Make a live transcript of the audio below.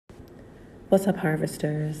What's up,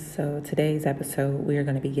 harvesters? So, today's episode, we are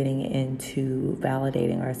going to be getting into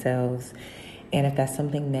validating ourselves. And if that's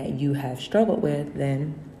something that you have struggled with,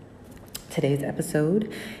 then today's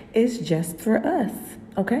episode is just for us,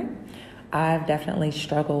 okay? I've definitely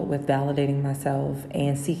struggled with validating myself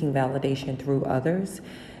and seeking validation through others,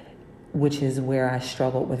 which is where I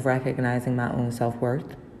struggled with recognizing my own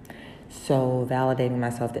self-worth. So, validating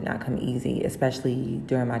myself did not come easy, especially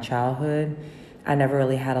during my childhood. I never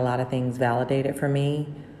really had a lot of things validated for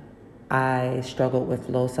me. I struggled with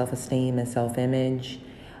low self-esteem and self-image.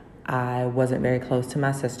 I wasn't very close to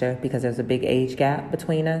my sister because there's a big age gap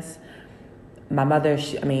between us. My mother,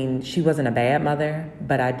 she wasn't a bad mother,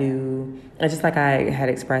 but just like I had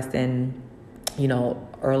expressed in,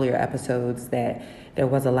 earlier episodes, that there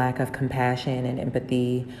was a lack of compassion and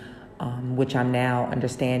empathy, which I'm now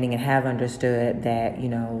understanding and have understood that,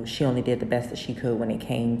 she only did the best that she could when it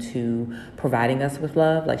came to providing us with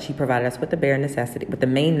love. Like, she provided us with the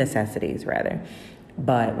main necessities rather.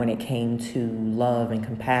 But when it came to love and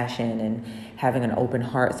compassion and having an open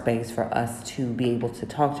heart space for us to be able to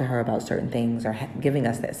talk to her about certain things or giving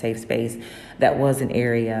us that safe space, that was an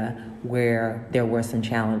area where there were some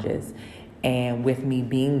challenges. And with me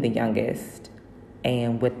being the youngest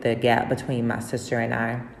and with the gap between my sister and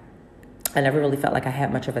I never really felt like I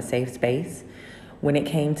had much of a safe space when it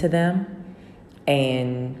came to them.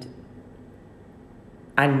 And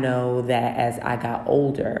I know that as I got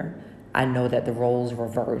older, I know that the roles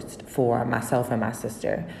reversed for myself and my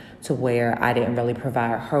sister, to where I didn't really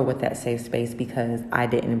provide her with that safe space because I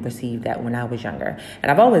didn't receive that when I was younger.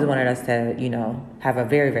 And I've always wanted us to, have a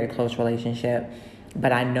very, very close relationship.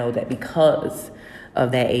 But I know that because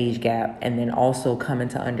of that age gap, and then also coming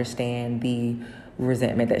to understand the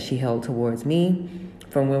resentment that she held towards me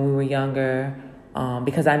from when we were younger,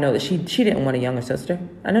 because I know that she didn't want a younger sister.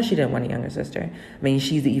 I know she didn't want a younger sister. I mean,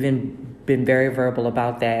 she's even been very verbal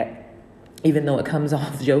about that, even though it comes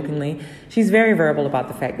off jokingly. She's very verbal about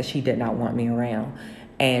the fact that she did not want me around.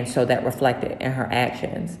 And so that reflected in her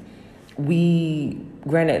actions.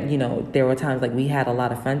 Granted, there were times like we had a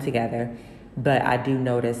lot of fun together, but I do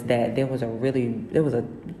notice that there was a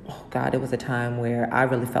time where I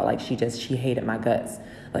really felt like she hated my guts.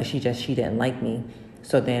 Like she didn't like me.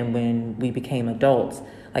 So then when we became adults,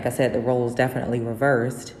 like I said, the roles definitely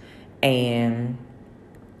reversed, and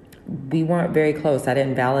we weren't very close. I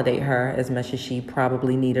didn't validate her as much as she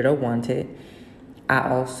probably needed or wanted. I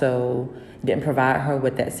also didn't provide her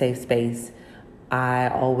with that safe space. I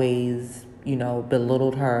always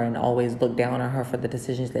belittled her and always looked down on her for the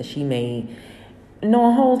decisions that she made. The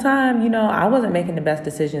whole time, I wasn't making the best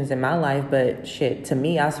decisions in my life, but to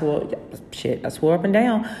me, I swore up and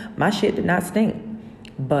down, my shit did not stink.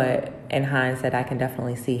 But in hindsight, I can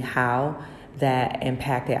definitely see how that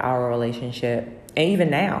impacted our relationship. And even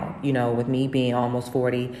now, with me being almost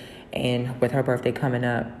 40 and with her birthday coming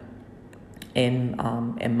up in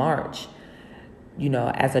March,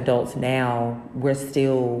 as adults now, we're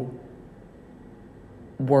still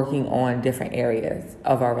working on different areas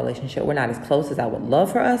of our relationship. We're not as close as I would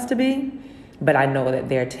love for us to be, but I know that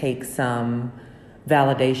there takes some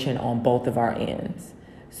validation on both of our ends.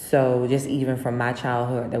 So just even from my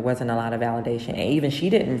childhood, there wasn't a lot of validation. And even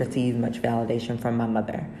she didn't receive much validation from my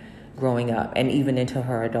mother growing up and even into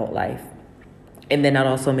her adult life. And then that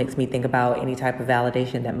also makes me think about any type of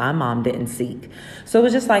validation that my mom didn't seek. So it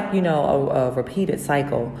was just like, a repeated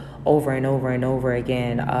cycle over and over and over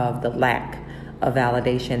again of the lack of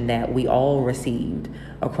validation that we all received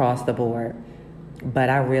across the board. But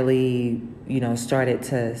I really, started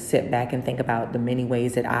to sit back and think about the many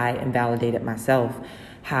ways that I invalidated myself,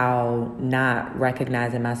 how not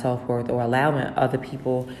recognizing my self-worth or allowing other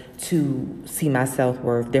people to see my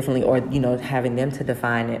self-worth differently, or, having them to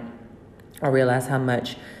define it. I realized how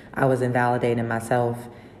much I was invalidating myself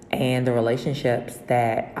and the relationships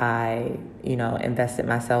that I, invested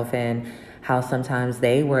myself in, how sometimes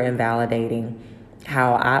they were invalidating,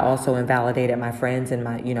 how I also invalidated my friends and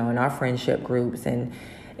in our friendship groups. And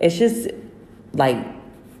it's just like,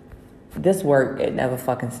 this work, it never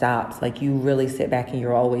fucking stops. Like, you really sit back and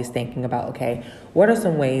you're always thinking about, okay, what are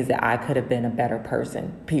some ways that I could have been a better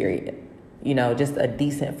person, period? Just a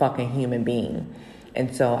decent fucking human being.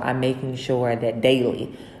 And so I'm making sure that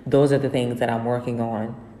daily, those are the things that I'm working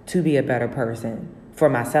on to be a better person for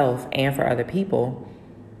myself and for other people.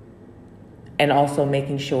 And also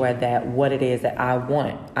making sure that what it is that I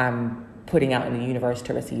want, I'm putting out in the universe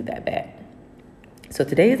to receive that back. So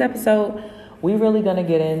today's episode, we're really going to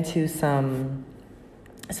get into some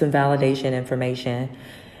validation information.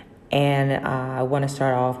 And I want to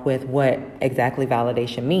start off with what exactly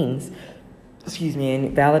validation means.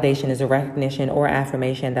 And validation is a recognition or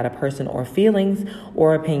affirmation that a person or feelings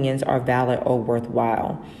or opinions are valid or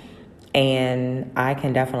worthwhile. And I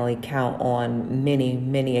can definitely count on many,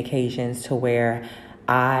 many occasions to where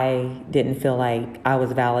I didn't feel like I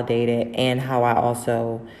was validated, and how I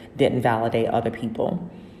also didn't validate other people.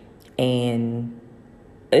 And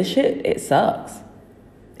it sucks.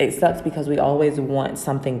 It sucks because we always want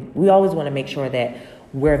something. We always want to make sure that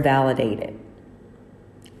we're validated.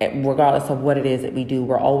 And regardless of what it is that we do,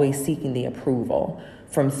 we're always seeking the approval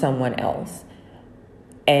from someone else.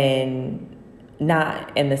 And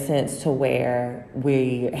not in the sense to where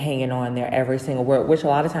we're hanging on their every single word, which a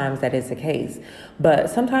lot of times that is the case. But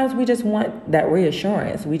sometimes we just want that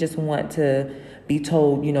reassurance. We just want to be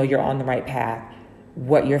told, you're on the right path.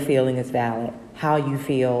 What you're feeling is valid. How you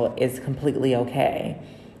feel is completely okay.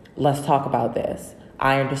 Let's talk about this.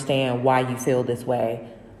 I understand why you feel this way.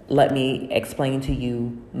 Let me explain to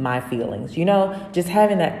you my feelings. Just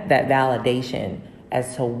having that validation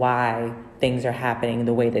as to why things are happening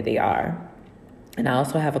the way that they are. And I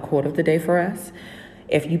also have a quote of the day for us.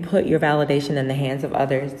 If you put your validation in the hands of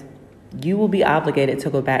others, you will be obligated to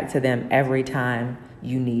go back to them every time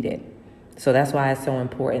you need it. So that's why it's so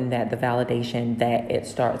important that the validation, that it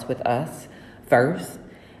starts with us first.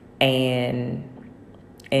 And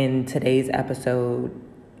in today's episode,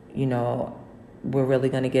 we're really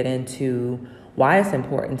going to get into why it's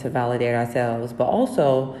important to validate ourselves, but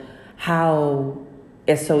also how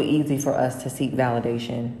it's so easy for us to seek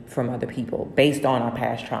validation from other people based on our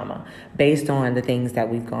past trauma, based on the things that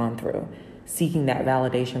we've gone through. Seeking that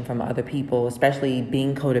validation from other people, especially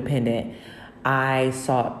being codependent, I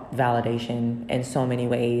sought validation in so many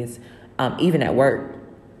ways, even at work.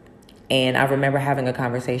 And I remember having a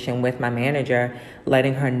conversation with my manager,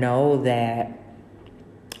 letting her know that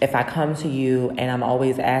if I come to you and I'm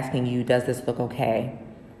always asking you, does this look okay?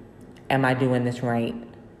 Am I doing this right?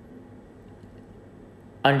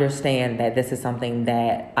 Understand that this is something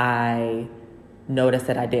that I noticed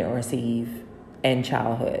that I didn't receive in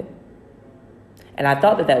childhood. And I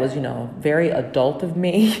thought that was, very adult of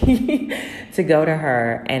me to go to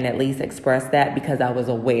her and at least express that, because I was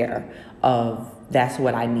aware of that's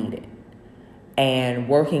what I needed. And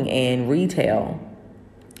working in retail,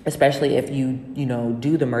 especially if you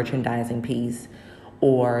do the merchandising piece,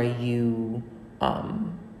 or you, I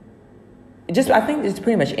think it's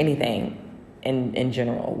pretty much anything in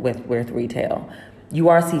general with retail, you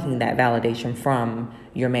are seeking that validation from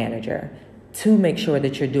your manager to make sure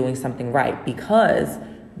that you're doing something right, because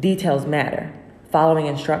details matter. Following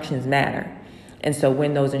instructions matter. And so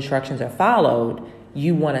when those instructions are followed,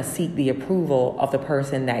 you want to seek the approval of the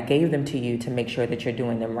person that gave them to you to make sure that you're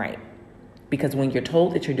doing them right. Because when you're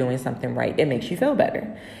told that you're doing something right, it makes you feel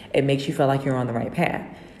better. It makes you feel like you're on the right path.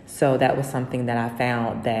 So that was something that I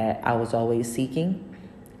found that I was always seeking.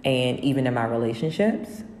 And even in my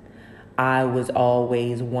relationships, I was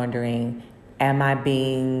always wondering, am I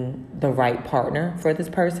being the right partner for this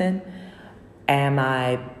person? Am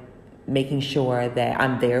I making sure that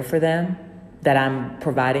I'm there for them, that I'm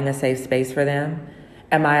providing a safe space for them?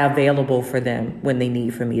 Am I available for them when they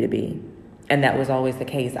need for me to be? And that was always the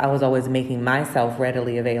case. I was always making myself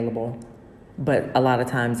readily available, but a lot of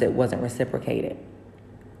times it wasn't reciprocated,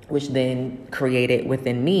 which then created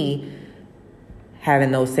within me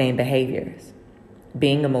having those same behaviors,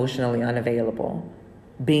 being emotionally unavailable,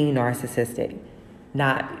 being narcissistic,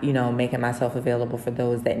 not, making myself available for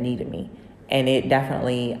those that needed me. And I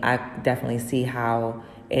definitely see how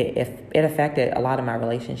it affected a lot of my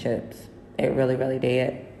relationships. It really, really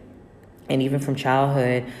did. And even from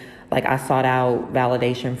childhood, like I sought out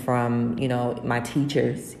validation from, my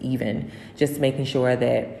teachers, even just making sure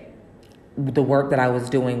that the work that I was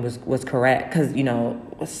doing was correct. Because,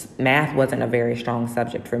 math wasn't a very strong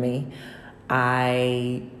subject for me.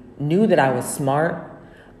 I knew that I was smart,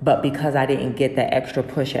 but because I didn't get that extra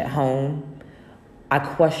push at home, I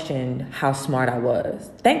questioned how smart I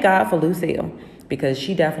was. Thank God for Lucille, because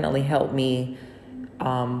she definitely helped me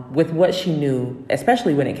with what she knew,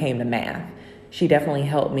 especially when it came to math. She definitely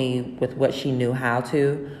helped me with what she knew how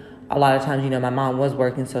to. A lot of times, my mom was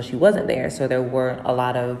working, so she wasn't there. So there wasn't a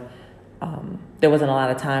lot of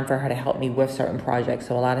time for her to help me with certain projects.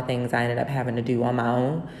 So a lot of things I ended up having to do on my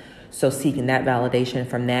own. So seeking that validation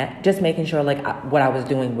from that, just making sure what I was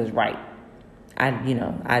doing was right. I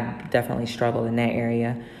definitely struggled in that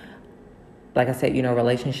area. Like I said,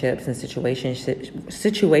 relationships and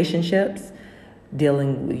situationships,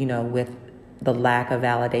 dealing, with the lack of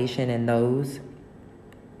validation in those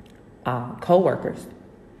coworkers.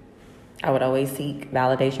 I would always seek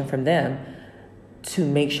validation from them to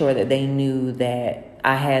make sure that they knew that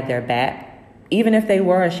I had their back Even if they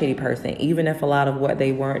were a shitty person, even if a lot of what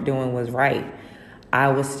they weren't doing was right, I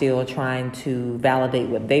was still trying to validate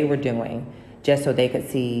what they were doing just so they could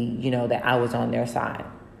see, that I was on their side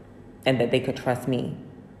and that they could trust me.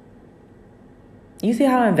 You see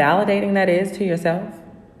how invalidating that is to yourself?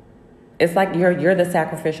 It's like you're the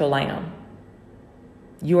sacrificial lamb.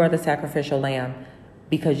 You are the sacrificial lamb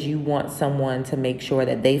because you want someone to make sure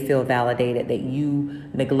that they feel validated, that you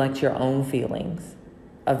neglect your own feelings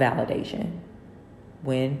of validation.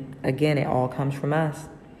 When, again, it all comes from us.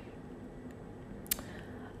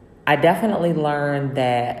 I definitely learned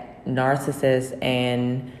that narcissists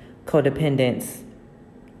and codependents,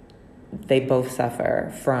 they both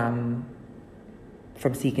suffer from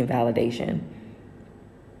seeking validation.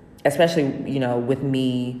 Especially, with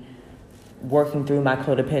me working through my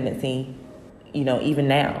codependency, even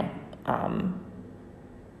now.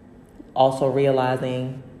 Also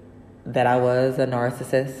realizing that I was a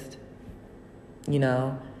narcissist,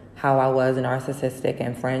 how I was narcissistic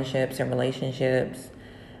in friendships and relationships.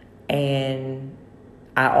 And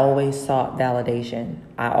I always sought validation.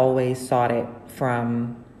 I always sought it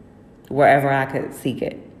from wherever I could seek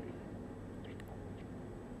it.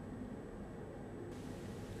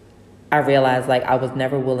 I realized I was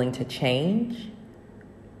never willing to change,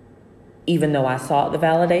 even though I sought the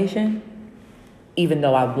validation, even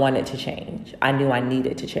though I wanted to change. I knew I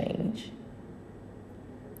needed to change.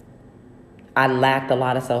 I lacked a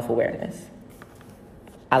lot of self-awareness.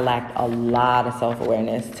 I lacked a lot of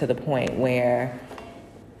self-awareness to the point where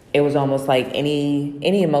it was almost like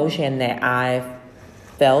any emotion that I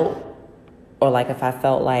felt, or if I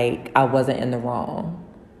felt like I wasn't in the wrong,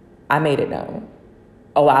 I made it known.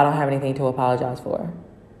 Oh, I don't have anything to apologize for.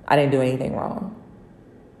 I didn't do anything wrong.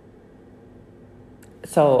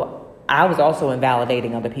 So I was also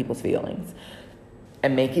invalidating other people's feelings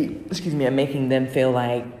and making them feel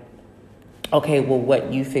like, okay, well,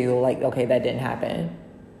 what you feel like, okay, that didn't happen.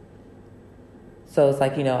 So it's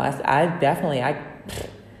like, I definitely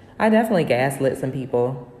gaslit some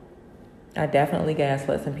people.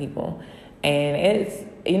 And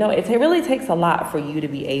it really takes a lot for you to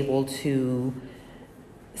be able to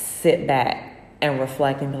sit back and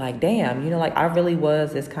reflect and be like, damn, I really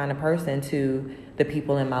was this kind of person to the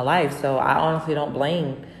people in my life. So I honestly don't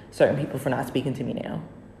blame certain people for not speaking to me now.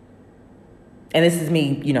 And this is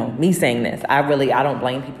me, me saying this. I don't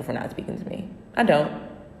blame people for not speaking to me. I don't.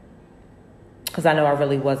 Because I know I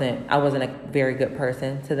wasn't a very good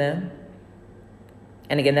person to them.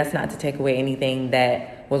 And again, that's not to take away anything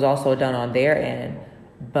that was also done on their end.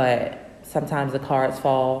 But sometimes the cards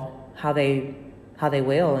fall how they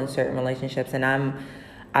will in certain relationships. And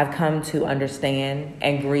I've come to understand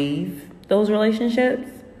and grieve those relationships.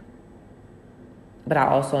 But I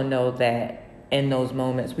also know that in those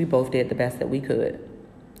moments, we both did the best that we could.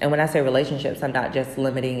 And when I say relationships, I'm not just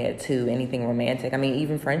limiting it to anything romantic. I mean,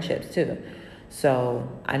 even friendships too. So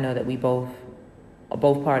I know that we both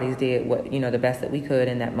parties did what, the best that we could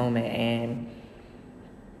in that moment. And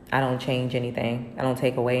I don't change anything. I don't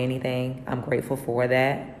take away anything. I'm grateful for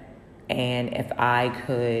that. And if I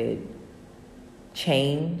could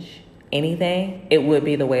change anything, it would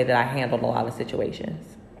be the way that I handled a lot of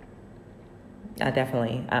situations. I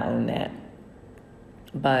own that.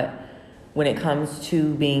 But when it comes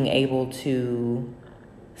to being able to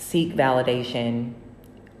seek validation,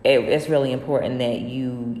 it's really important that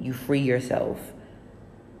you free yourself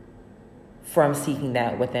from seeking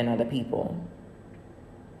that within other people.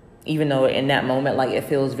 Even though in that moment, it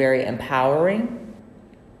feels very empowering,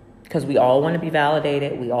 because we all want to be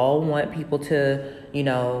validated. We all want people to,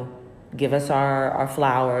 give us our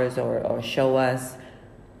flowers or show us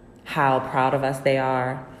how proud of us they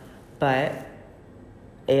are. But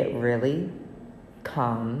it really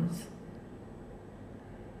comes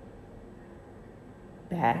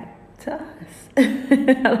back to us.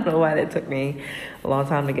 I don't know why that took me a long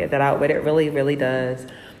time to get that out, but it really, really does.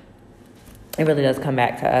 It really does come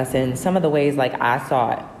back to us. And some of the ways I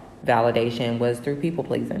sought validation was through people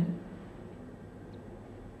pleasing.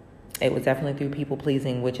 It was definitely through people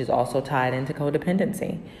pleasing, which is also tied into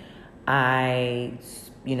codependency. I,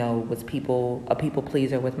 was a people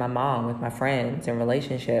pleaser with my mom, with my friends and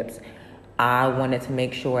relationships. I wanted to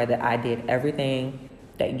make sure that I did everything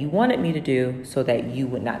that you wanted me to do so that you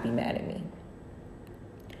would not be mad at me.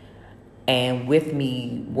 And with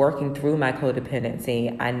me working through my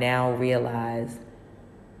codependency, I now realize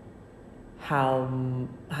how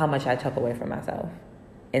much I took away from myself.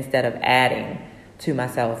 Instead of adding to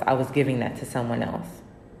myself, I was giving that to someone else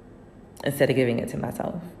instead of giving it to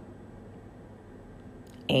myself.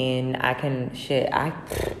 And I can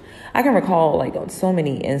recall so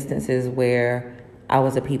many instances where I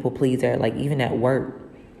was a people pleaser, like even at work,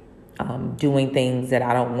 doing things that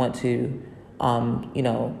I don't want to,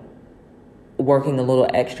 working a little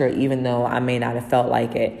extra, even though I may not have felt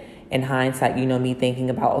like it. In hindsight, me thinking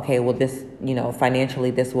about, okay, well, this, financially,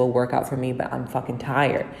 this will work out for me, but I'm fucking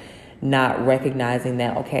tired. Not recognizing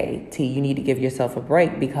that, okay, T, you need to give yourself a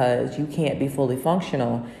break because you can't be fully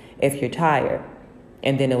functional if you're tired.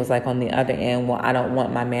 And then it was like on the other end, well, I don't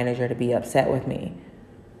want my manager to be upset with me.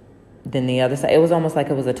 Then the other side, it was almost like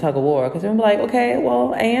it was a tug of war, because I'm like, okay,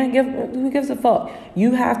 well, and who gives a fuck?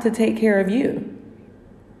 You have to take care of you.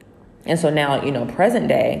 And so now, present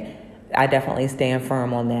day, I definitely stand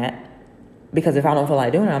firm on that, because if I don't feel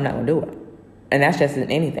like doing it, I'm not going to do it. And that's just in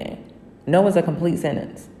anything. No is a complete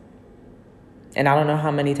sentence. And I don't know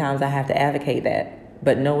how many times I have to advocate that,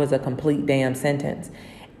 but no is a complete damn sentence.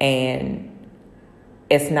 And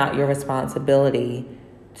it's not your responsibility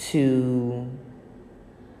to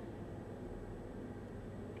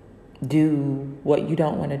do what you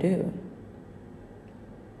don't want to do.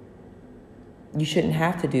 You shouldn't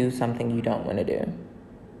have to do something you don't want to do.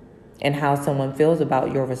 And how someone feels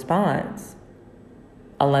about your response,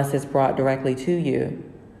 unless it's brought directly to you,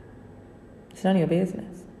 it's none of your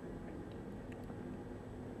business.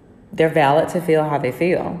 They're valid to feel how they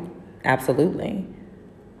feel, absolutely.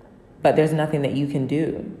 But there's nothing that you can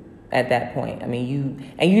do at that point. I mean,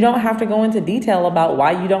 you don't have to go into detail about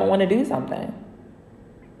why you don't want to do something.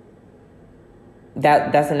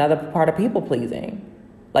 That's another part of people pleasing.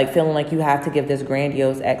 Like feeling like you have to give this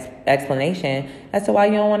grandiose explanation as to why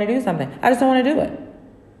you don't want to do something. I just don't want to do it.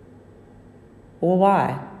 Well,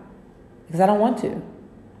 why? Because I don't want to.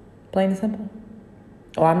 Plain and simple.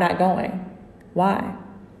 Or I'm not going. Why?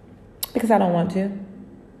 Because I don't want to.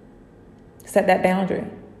 Set that boundary.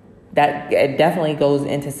 That it definitely goes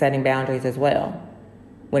into setting boundaries as well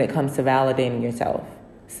when it comes to validating yourself.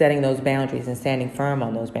 Setting those boundaries and standing firm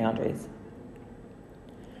on those boundaries.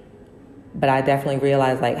 But I definitely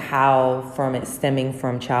realized like how from it stemming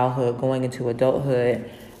from childhood going into adulthood,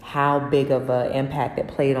 how big of an impact it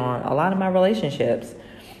played on a lot of my relationships.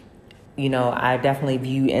 I definitely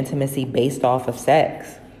view intimacy based off of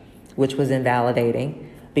sex, which was invalidating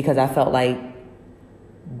because I felt like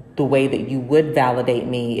the way that you would validate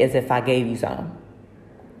me is if I gave you some.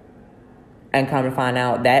 And come to find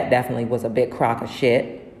out that definitely was a big crock of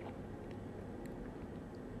shit.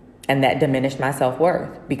 And that diminished my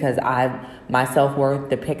self-worth because my self-worth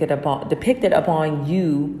depicted upon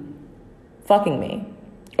you fucking me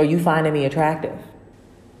or you finding me attractive.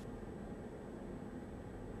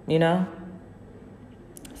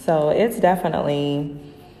 So it's definitely,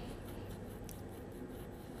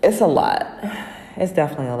 it's a lot. It's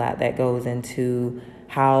definitely a lot that goes into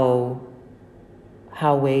how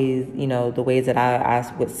ways, the ways that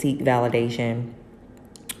I would seek validation,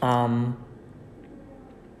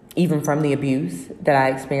 even from the abuse that I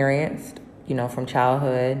experienced, from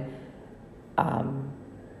childhood,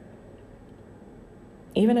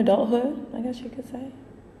 even adulthood, I guess you could say.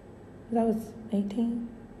 I was 18.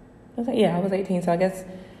 I was 18, so I guess,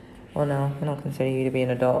 well, no, I don't consider you to be an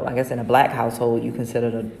adult. I guess in a black household, you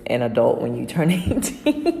consider an adult when you turn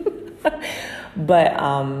 18. But,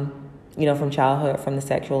 from childhood, from the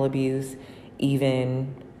sexual abuse,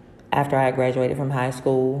 even after I graduated from high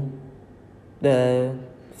school, the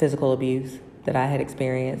physical abuse that I had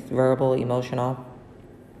experienced, verbal, emotional.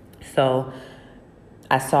 So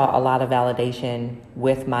I saw a lot of validation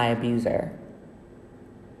with my abuser,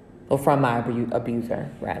 or from my abuser,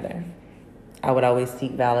 rather. I would always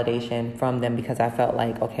seek validation from them because I felt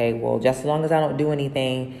like, okay, well, just as long as I don't do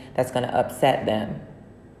anything that's going to upset them,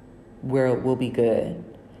 we'll be good.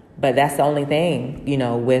 But that's the only thing,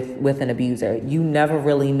 with an abuser. You never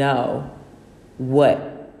really know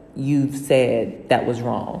what you've said that was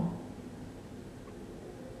wrong,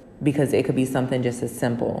 because it could be something just as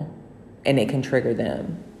simple and it can trigger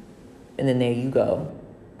them, and then there you go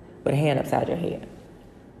with a hand upside your head.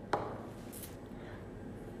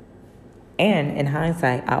 And in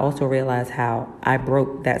hindsight, I also realized how I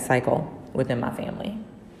broke that cycle within my family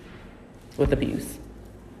with abuse.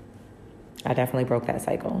 I definitely broke that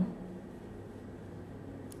cycle.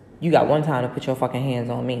 You got one time to put your fucking hands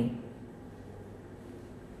on me,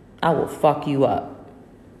 I will fuck you up.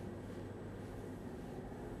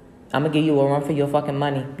 I'm going to give you a run for your fucking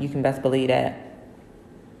money. You can best believe that.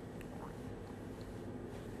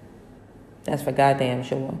 That's for goddamn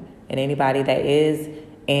sure. And anybody that is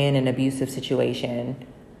in an abusive situation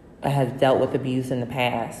or has dealt with abuse in the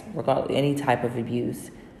past, regardless any type of abuse,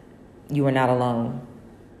 you are not alone.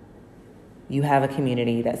 You have a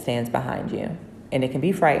community that stands behind you. And it can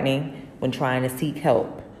be frightening when trying to seek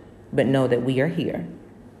help, but know that we are here.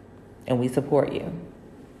 and we support you.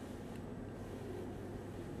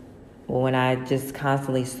 When I just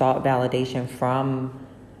constantly sought validation from,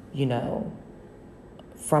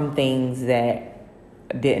 from things that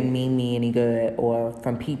didn't mean me any good, or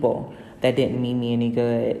from people that didn't mean me any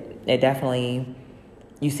good, it definitely,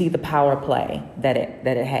 you see the power play that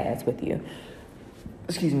it has with you.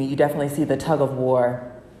 You definitely see the tug of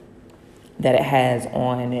war that it has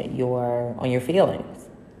on your feelings.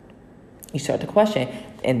 You start to question,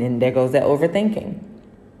 and then there goes that overthinking.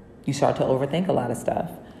 You start to overthink a lot of stuff.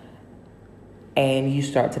 And you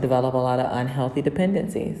start to develop a lot of unhealthy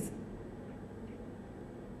dependencies.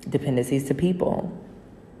 Dependencies to people.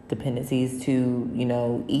 Dependencies to,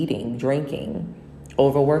 eating, drinking,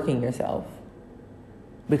 overworking yourself.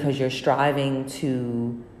 Because you're striving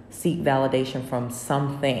to seek validation from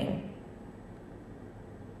something.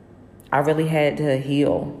 I really had to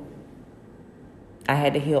heal. I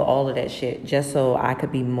had to heal all of that shit just so I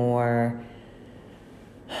could be more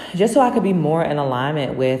in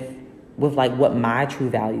alignment with like what my true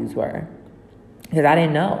values were. Because I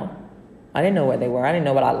didn't know. I didn't know where they were. I didn't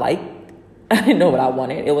know what I liked. I didn't know what I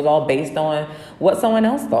wanted. It was all based on what someone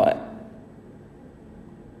else thought.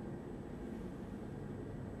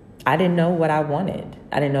 I didn't know what I wanted.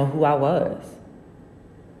 I didn't know who I was.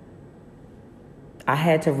 I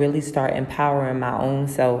had to really start empowering my own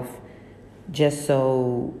self just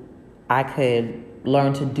so I could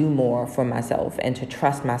learn to do more for myself and to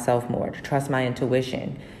trust myself more, to trust my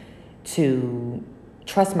intuition, to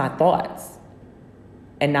trust my thoughts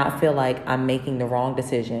and not feel like I'm making the wrong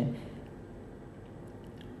decision.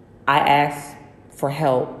 I ask for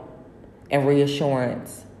help and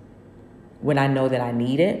reassurance when I know that I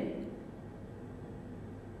need it.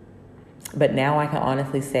 But now I can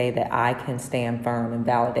honestly say that I can stand firm in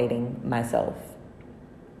validating myself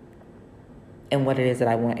and what it is that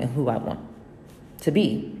I want and who I want to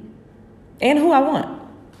be and who I want.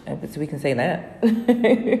 So we can say that.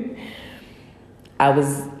 I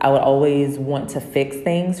would always want to fix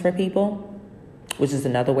things for people, which is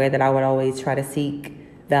another way that I would always try to seek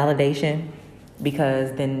validation,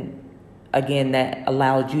 because then again, that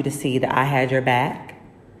allowed you to see that I had your back.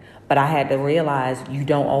 But I had to realize you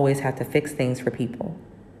don't always have to fix things for people.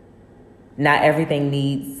 Not everything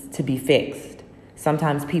needs to be fixed.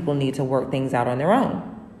 Sometimes people need to work things out on their own.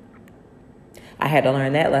 I had to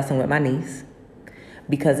learn that lesson with my niece,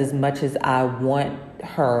 because as much as I want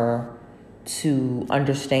her to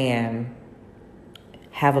understand,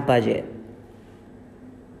 have a budget,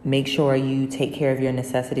 make sure you take care of your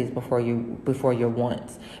necessities before your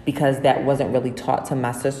wants, because that wasn't really taught to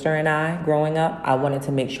my sister and I growing up. I wanted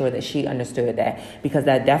to make sure that she understood that, because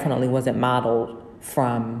that definitely wasn't modeled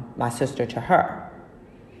from my sister to her.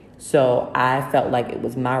 So I felt like it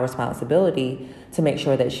was my responsibility to make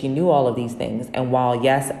sure that she knew all of these things. And while,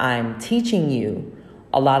 yes, I'm teaching you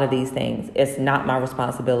a lot of these things, it's not my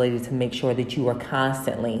responsibility to make sure that you are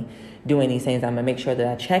constantly doing these things. I'm going to make sure that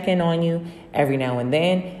I check in on you every now and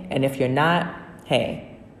then. And if you're not,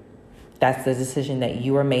 hey, that's the decision that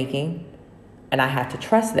you are making. And I have to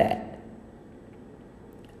trust that.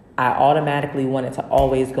 I automatically wanted to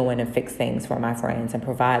always go in and fix things for my friends and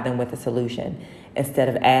provide them with a solution, instead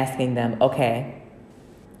of asking them, okay,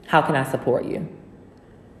 how can I support you?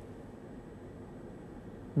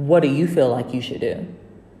 What do you feel like you should do?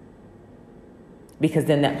 Because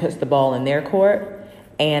then that puts the ball in their court.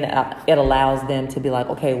 And it allows them to be like,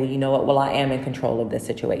 okay, well, you know what? Well, I am in control of this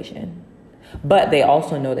situation. But they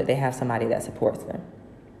also know that they have somebody that supports them.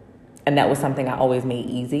 And that was something I always made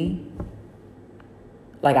easy.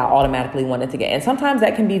 Like I automatically wanted to get. And sometimes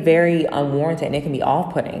that can be very unwarranted and it can be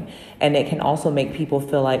off-putting. And it can also make people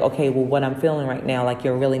feel like, okay, well, what I'm feeling right now, like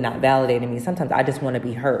you're really not validating me. Sometimes I just want to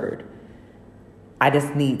be heard. I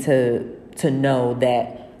just need to know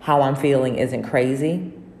that how I'm feeling isn't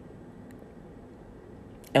crazy.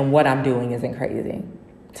 And what I'm doing isn't crazy.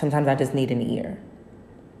 Sometimes I just need an ear.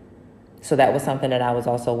 So that was something that I was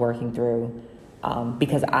also working through,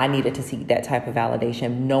 because I needed to seek that type of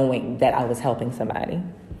validation, knowing that I was helping somebody.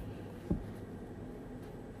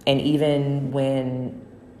 And even when,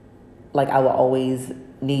 like, I would always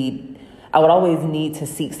need to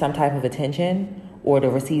seek some type of attention or to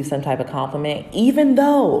receive some type of compliment, even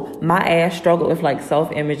though my ass struggled with like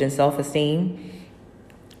self-image and self-esteem.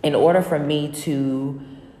 In order for me to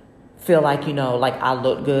feel like, like I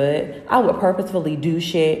look good, I would purposefully do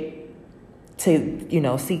shit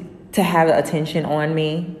to, seek to have attention on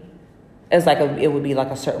me. It's like it would be like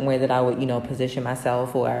a certain way that I would, position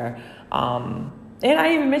myself, or, and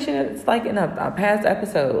I even mentioned it's like in a past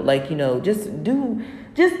episode, like, just do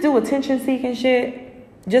attention seeking shit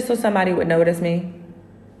just so somebody would notice me.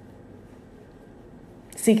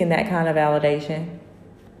 seeking that kind of validation.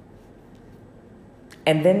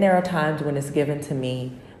 And then there are times when it's given to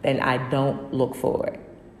me and I don't look for it.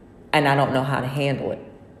 And I don't know how to handle it.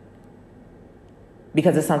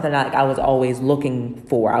 Because it's something like I was always looking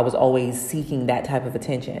for. I was always seeking that type of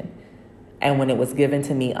attention. And when it was given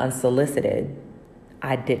to me unsolicited,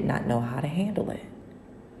 I did not know how to handle it.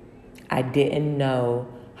 I didn't know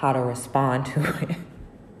how to respond to it.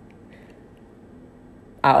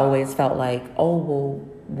 I always felt like, oh, well,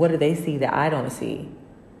 what do they see that I don't see?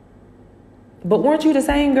 But weren't you the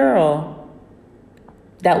same girl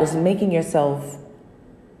that was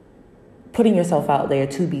putting yourself out there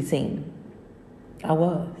to be seen? I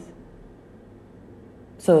was.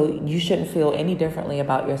 So you shouldn't feel any differently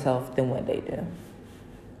about yourself than what they do.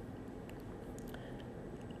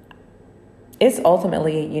 It's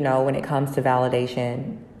ultimately, when it comes to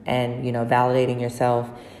validation and, validating yourself,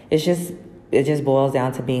 it just boils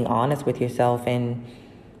down to being honest with yourself and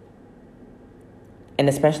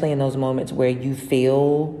especially in those moments where you're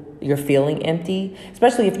feeling empty,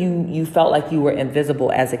 especially if you felt like you were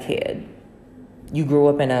invisible as a kid. You grew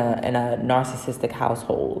up in a narcissistic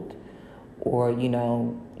household, or,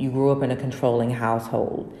 you grew up in a controlling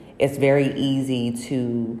household. It's very easy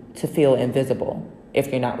to feel invisible if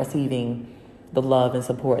you're not receiving the love and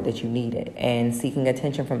support that you needed. And seeking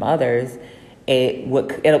attention from others,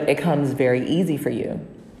 it comes very easy for you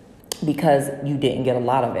because you didn't get a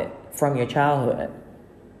lot of it from your childhood.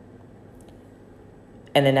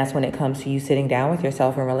 And then that's when it comes to you sitting down with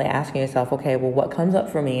yourself and really asking yourself, okay, well, what comes up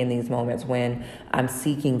for me in these moments when I'm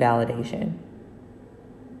seeking validation?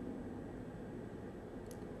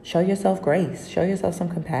 Show yourself grace. Show yourself some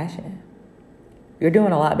compassion. You're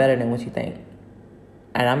doing a lot better than what you think.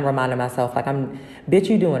 And I'm reminding myself, bitch,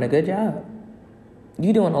 you doing a good job.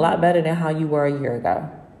 You doing a lot better than how you were a year ago,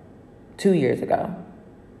 2 years ago.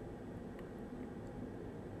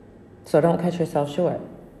 So don't cut yourself short.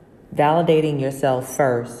 Validating yourself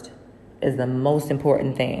first is the most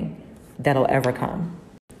important thing that'll ever come.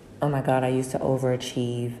 Oh my God, I used to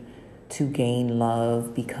overachieve to gain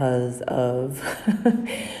love because I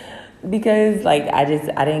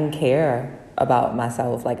didn't care about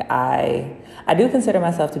myself. I do consider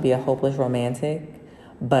myself to be a hopeless romantic,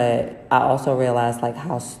 but I also realized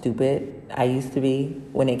how stupid I used to be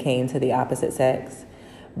when it came to the opposite sex,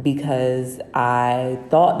 because I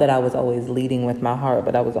thought that I was always leading with my heart,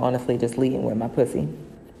 but I was honestly just leading with my pussy.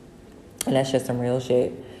 And that's just some real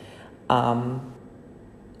shit.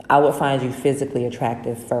 I would find you physically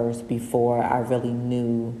attractive first before I really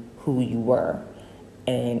knew who you were.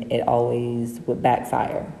 And it always would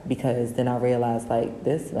backfire because then I realized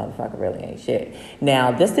this motherfucker really ain't shit.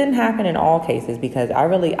 Now, this didn't happen in all cases because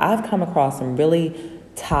I've come across some really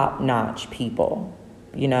top-notch people.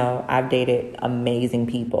 I've dated amazing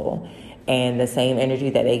people, and the same energy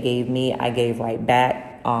that they gave me, I gave right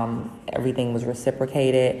back. Everything was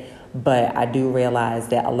reciprocated, but I do realize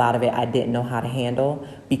that a lot of it I didn't know how to handle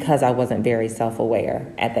because I wasn't very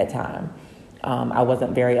self-aware at that time. I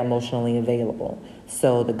wasn't very emotionally available.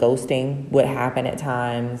 So the ghosting would happen at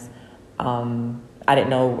times. I didn't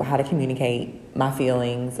know how to communicate my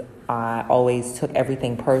feelings. I always took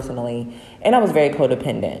everything personally, and I was very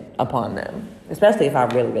codependent upon them, especially if I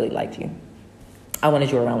really, really liked you. I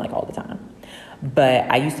wanted you around all the time. But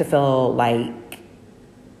I used to feel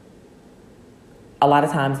a lot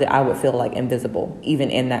of times that I would feel invisible, even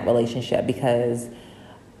in that relationship, because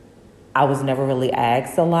I was never really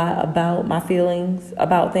asked a lot about my feelings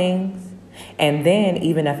about things. And then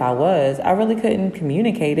even if I was, I really couldn't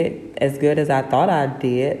communicate it as good as I thought I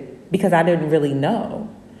did because I didn't really know.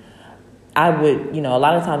 I would, a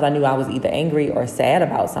lot of times I knew I was either angry or sad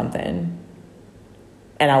about something.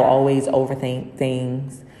 And I would always overthink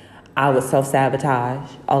things. I would self-sabotage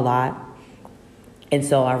a lot. And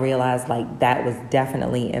so I realized that was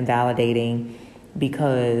definitely invalidating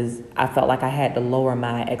because I felt like I had to lower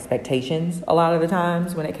my expectations a lot of the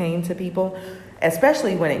times when it came to people,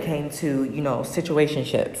 especially when it came to,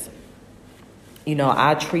 situationships.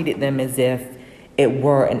 I treated them as if it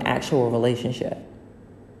were an actual relationship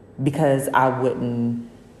because I wouldn't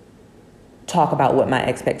talk about what my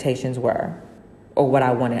expectations were or what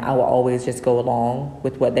I wanted. I would always just go along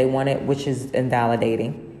with what they wanted, which is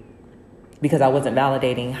invalidating because I wasn't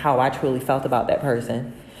validating how I truly felt about that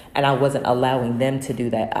person. And I wasn't allowing them to do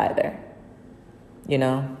that either,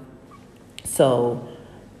 So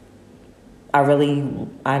I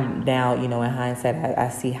now, in hindsight, I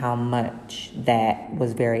see how much that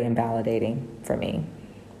was very invalidating for me.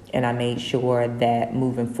 And I made sure that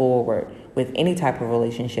moving forward with any type of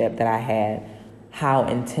relationship that I had, how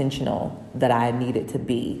intentional that I needed to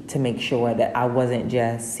be to make sure that I wasn't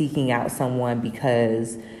just seeking out someone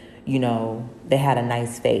because, they had a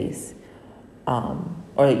nice face, or,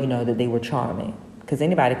 that they were charming. Because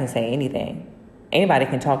anybody can say anything. Anybody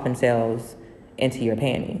can talk themselves into your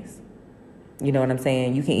panties. You know what I'm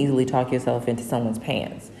saying? You can easily talk yourself into someone's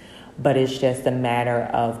pants. But it's just a matter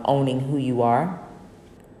of owning who you are,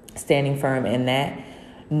 standing firm in that,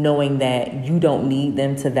 knowing that you don't need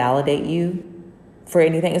them to validate you for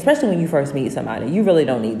anything, especially when you first meet somebody. You really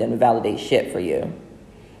don't need them to validate shit for you.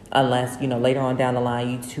 Unless, later on down the line,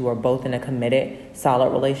 you two are both in a committed,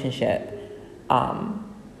 solid relationship.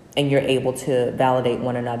 And you're able to validate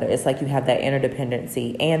one another. It's like you have that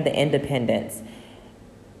interdependency and the independence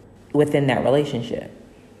within that relationship.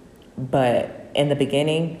 But in the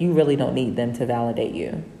beginning, you really don't need them to validate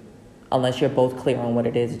you unless you're both clear on what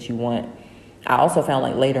it is that you want. I also found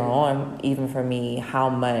like later on, even for me, how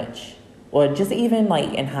much, or just even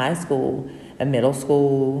like in high school and middle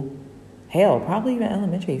school, hell, probably even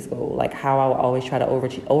elementary school, like how I would always try to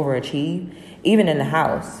overachieve, even in the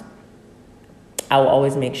house. I would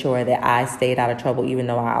always make sure that I stayed out of trouble, even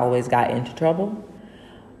though I always got into trouble.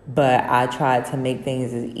 But I tried to make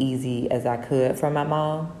things as easy as I could for my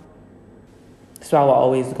mom. So I would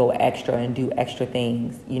always go extra and do extra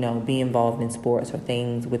things, be involved in sports or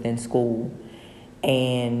things within school.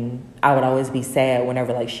 And I would always be sad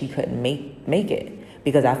whenever like she couldn't make it,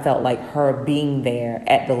 because I felt like her being there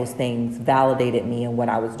at those things validated me in what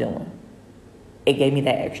I was doing. It gave me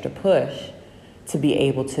that extra push to be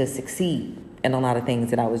able to succeed in a lot of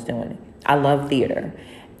things that I was doing. I love theater.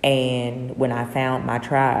 And when I found my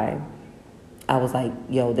tribe, I was like,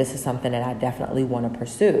 yo, this is something that I definitely want to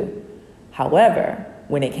pursue. However,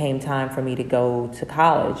 when it came time for me to go to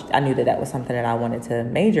college, I knew that that was something that I wanted to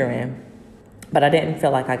major in. But I didn't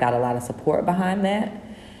feel like I got a lot of support behind that.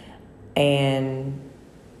 And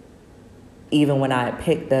even when I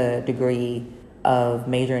picked the degree of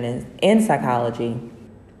majoring in psychology,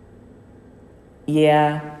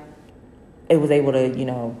 it was able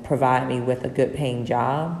to, provide me with a good paying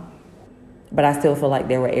job. But I still feel like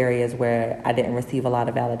there were areas where I didn't receive a lot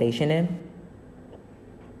of validation in.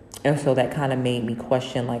 And so that kind of made me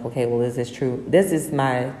question, like, okay, well, is this true? This is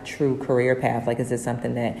my true career path. Like, is this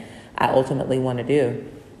something that I ultimately want to do?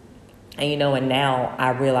 And, and now I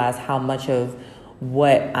realize how much of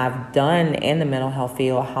what I've done in the mental health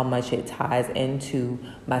field, how much it ties into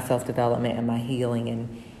my self-development and my healing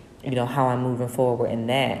and, how I'm moving forward in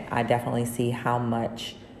that. I definitely see how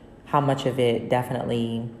much of it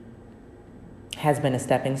definitely has been a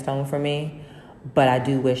stepping stone for me. But I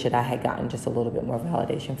do wish that I had gotten just a little bit more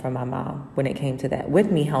validation from my mom when it came to that,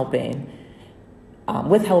 with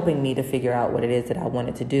helping me to figure out what it is that I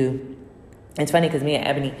wanted to do. It's funny because me and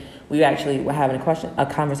Ebony, we actually were having a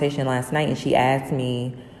conversation last night, and she asked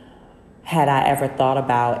me, had I ever thought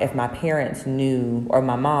about if my parents knew, or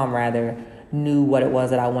my mom rather, knew what it was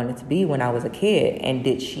that I wanted to be when I was a kid, and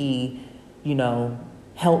did she,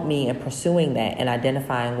 help me in pursuing that and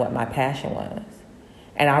identifying what my passion was.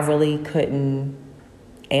 And I really couldn't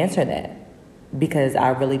answer that because I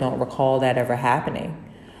really don't recall that ever happening.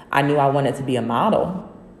 I knew I wanted to be a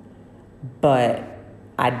model, but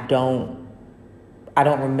I don't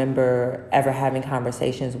remember ever having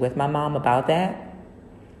conversations with my mom about that,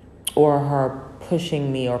 or her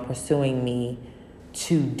pushing me or pursuing me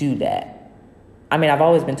to do that. I mean, I've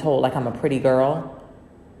always been told like I'm a pretty girl,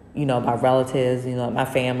 by relatives, my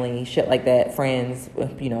family, shit like that, friends,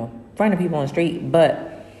 random people on the street.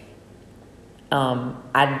 But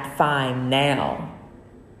I find now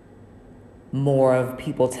more of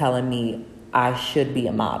people telling me I should be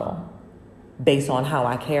a model based on how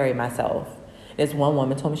I carry myself. This one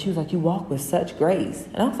woman told me, she was like, you walk with such grace.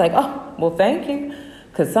 And I was like, oh, well, thank you.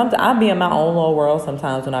 Because I be in my own little world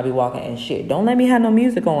sometimes when I be walking, and shit, don't let me have no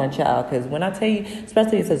music on, child. Because when I tell you,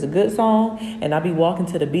 especially if it's a good song and I be walking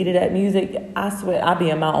to the beat of that music, I swear I be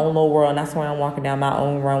in my own little world, and I swear I'm walking down my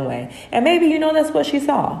own runway. And maybe, that's what she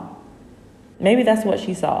saw. Maybe that's what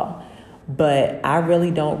she saw. But I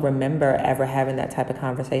really don't remember ever having that type of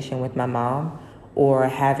conversation with my mom, or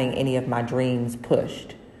having any of my dreams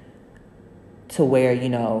pushed to where,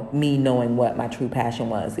 me knowing what my true passion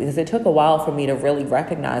was. Because it took a while for me to really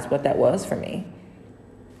recognize what that was for me.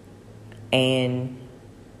 And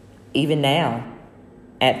even now,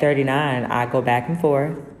 at 39, I go back and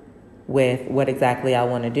forth with what exactly I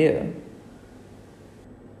want to do.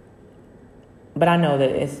 But I know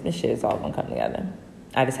that this shit is all going to come together.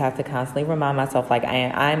 I just have to constantly remind myself, like,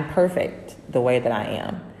 I'm perfect the way that I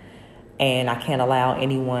am. And I can't allow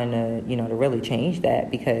anyone to, to really change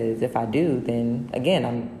that, because if I do, then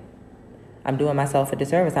again, I'm doing myself a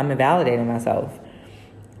disservice. I'm invalidating myself.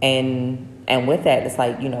 And with that, it's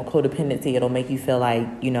like, codependency, it'll make you feel like,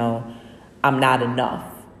 I'm not enough,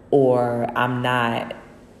 or I'm not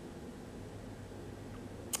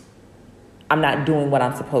doing what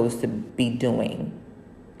I'm supposed to be doing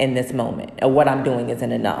in this moment, or what I'm doing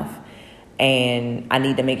isn't enough. And I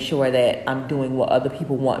need to make sure that I'm doing what other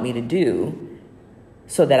people want me to do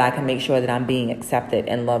so that I can make sure that I'm being accepted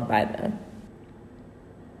and loved by them.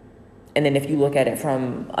 And then if you look at it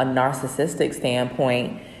from a narcissistic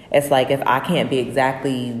standpoint, it's like, if I can't be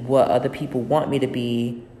exactly what other people want me to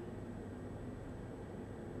be,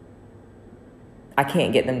 I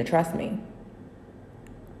can't get them to trust me.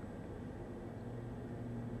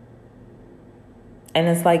 And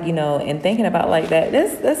it's like, and thinking about like that,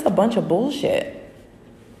 that's a bunch of bullshit.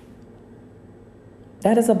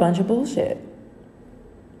 That is a bunch of bullshit.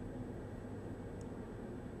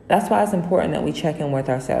 That's why it's important that we check in with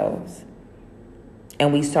ourselves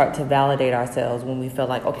and we start to validate ourselves when we feel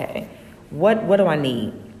like, okay, what do I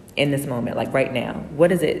need in this moment? Like right now,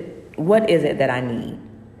 what is it that I need?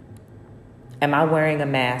 Am I wearing a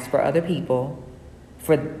mask for other people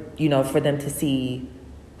for them to see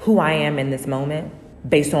who I am in this moment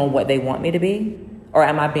based on what they want me to be? Or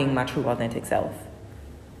am I being my true, authentic self?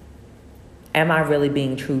 Am I really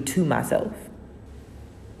being true to myself?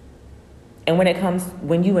 And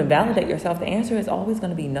when you invalidate yourself, the answer is always going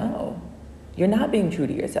to be no. You're not being true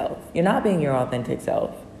to yourself. You're not being your authentic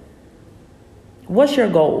self. What's your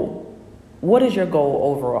goal? What is your goal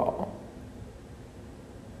overall?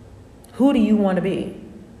 Who do you want to be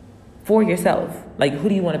for yourself? Like, who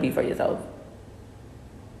do you want to be for yourself?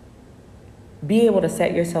 Be able to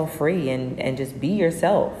set yourself free and just be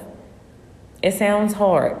yourself. It sounds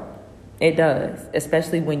hard. It does,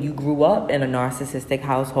 especially when you grew up in a narcissistic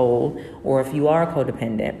household, or if you are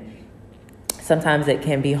codependent. Sometimes it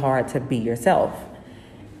can be hard to be yourself.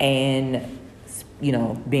 And,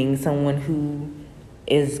 being someone who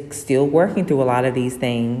is still working through a lot of these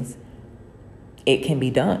things, it can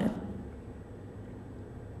be done.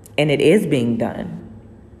 And it is being done.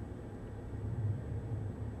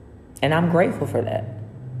 And I'm grateful for that.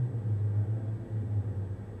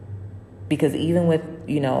 Because even with,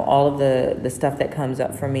 all of the stuff that comes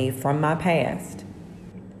up for me from my past,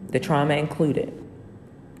 the trauma included,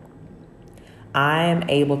 I am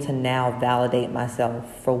able to now validate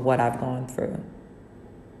myself for what I've gone through.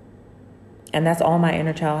 And that's all my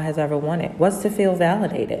inner child has ever wanted, was to feel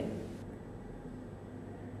validated.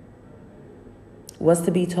 Was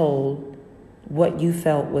to be told what you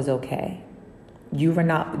felt was okay. You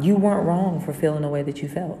weren't wrong for feeling the way that you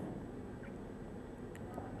felt.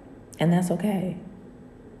 And that's okay.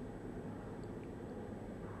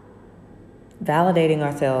 Validating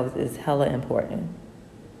ourselves is hella important.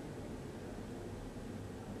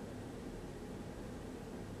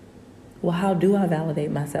 Well, how do I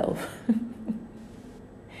validate myself?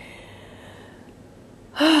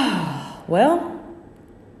 Well,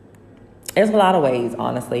 there's a lot of ways,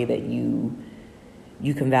 honestly, that you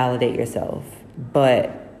can validate yourself.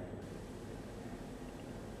 But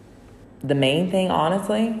the main thing,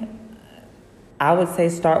 honestly, I would say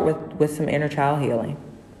start with some inner child healing.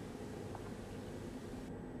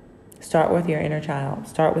 Start with your inner child.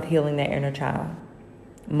 Start with healing that inner child.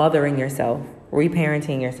 Mothering yourself.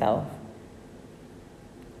 Reparenting yourself.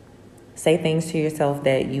 Say things to yourself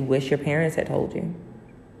that you wish your parents had told you.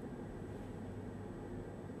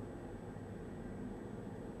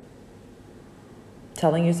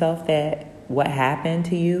 Telling yourself that what happened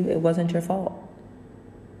to you, it wasn't your fault.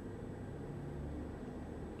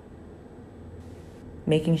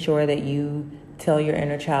 Making sure that you tell your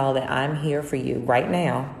inner child that I'm here for you right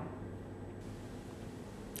now.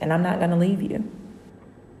 And I'm not going to leave you.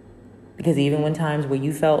 Because even when times where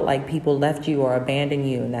you felt like people left you or abandoned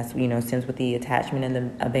you, and that's, stems with the attachment and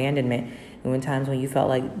the abandonment, and when times when you felt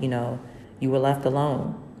like, you were left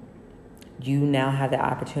alone, you now have the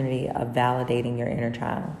opportunity of validating your inner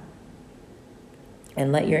child.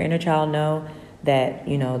 And let your inner child know that,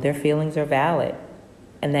 their feelings are valid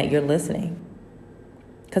and that you're listening.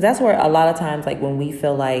 Because that's where a lot of times, like when we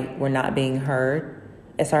feel like we're not being heard,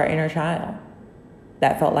 it's our inner child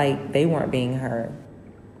that felt like they weren't being heard.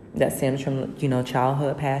 That stems from,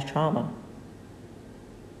 childhood past trauma.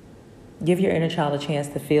 Give your inner child a chance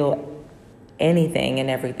to feel anything and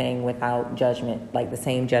everything without judgment, like the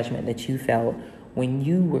same judgment that you felt when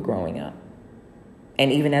you were growing up.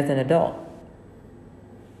 And even as an adult.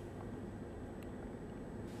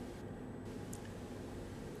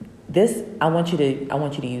 This, I want you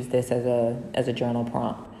to use this as a journal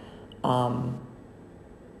prompt.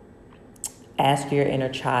 ask your inner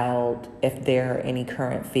child if there are any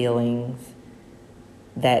current feelings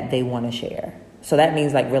that they want to share. So that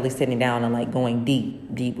means like really sitting down and like going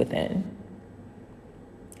deep within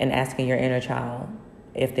and asking your inner child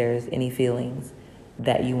if there's any feelings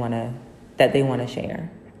that they want to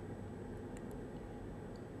share.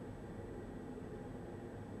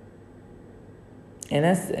 And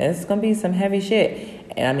it's going to be some heavy shit.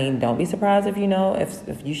 And I mean, don't be surprised if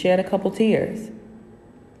you shed a couple tears.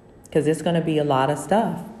 Because it's going to be a lot of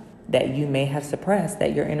stuff that you may have suppressed,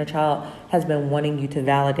 that your inner child has been wanting you to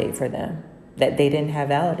validate for them, that they didn't have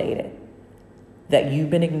validated, that you've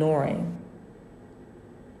been ignoring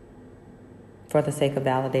for the sake of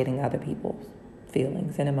validating other people's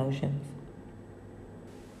feelings and emotions.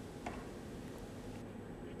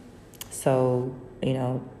 So,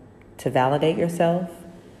 to validate yourself,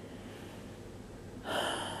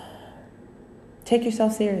 take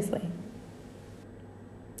yourself seriously.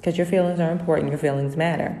 Because your feelings are important. Your feelings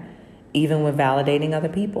matter. Even with validating other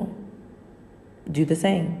people. Do the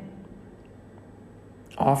same.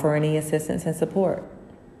 Offer any assistance and support.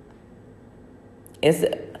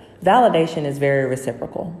 Validation is very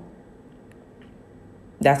reciprocal.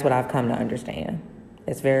 That's what I've come to understand.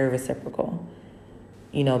 It's very reciprocal.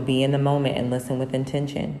 Be in the moment and listen with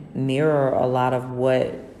intention. Mirror a lot of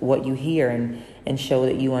what you hear and show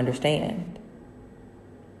that you understand.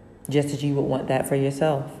 Just as you would want that for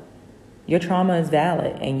yourself. Your trauma is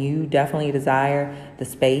valid, and you definitely desire the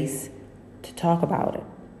space to talk about it.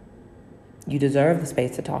 You deserve the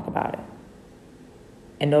space to talk about it.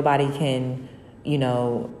 And nobody can,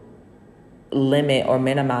 limit or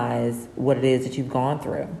minimize what it is that you've gone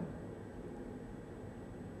through.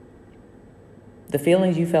 The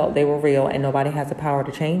feelings you felt, they were real, and nobody has the power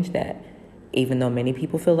to change that. Even though many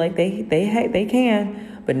people feel like they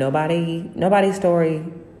can, but nobody's story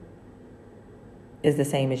is the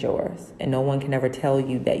same as yours. And no one can ever tell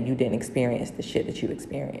you that you didn't experience the shit that you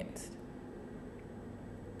experienced.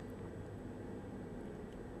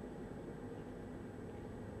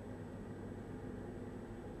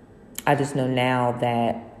 I just know now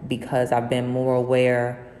that because I've been more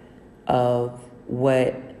aware of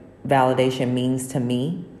what validation means to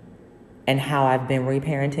me and how I've been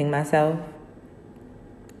reparenting myself,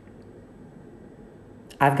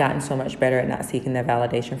 I've gotten so much better at not seeking that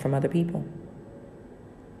validation from other people.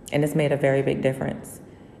 And it's made a very big difference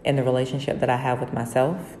in the relationship that I have with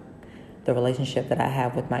myself, the relationship that I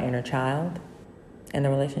have with my inner child, and the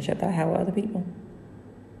relationship that I have with other people.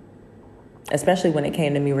 Especially when it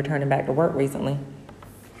came to me returning back to work recently.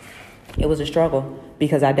 It was a struggle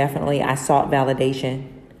because I sought validation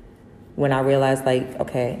when I realized,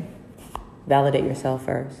 okay, validate yourself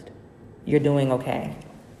first. You're doing okay.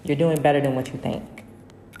 You're doing better than what you think.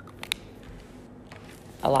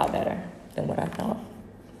 A lot better than what I thought.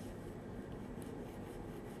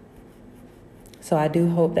 So I do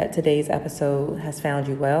hope that today's episode has found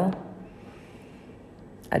you well.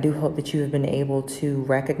 I do hope that you have been able to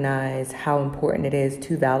recognize how important it is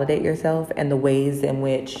to validate yourself and the ways in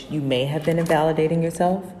which you may have been invalidating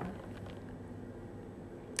yourself.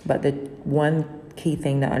 But the one key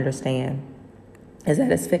thing to understand is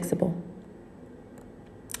that it's fixable.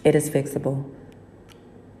 It is fixable.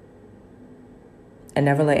 And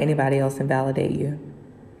never let anybody else invalidate you,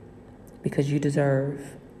 because you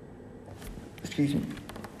deserve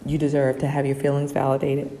to have your feelings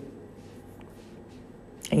validated.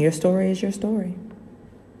 And your story is your story.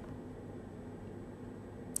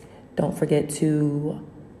 Don't forget to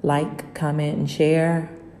like, comment, and share.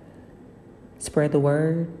 Spread the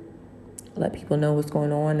word. Let people know what's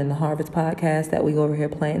going on in the Harvest Podcast, that we over here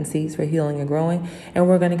planting seeds for healing and growing. And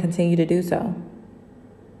we're going to continue to do so.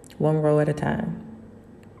 One row at a time.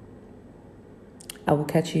 I will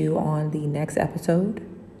catch you on the next episode.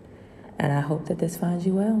 And I hope that this finds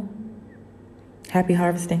you well. Happy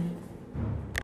harvesting.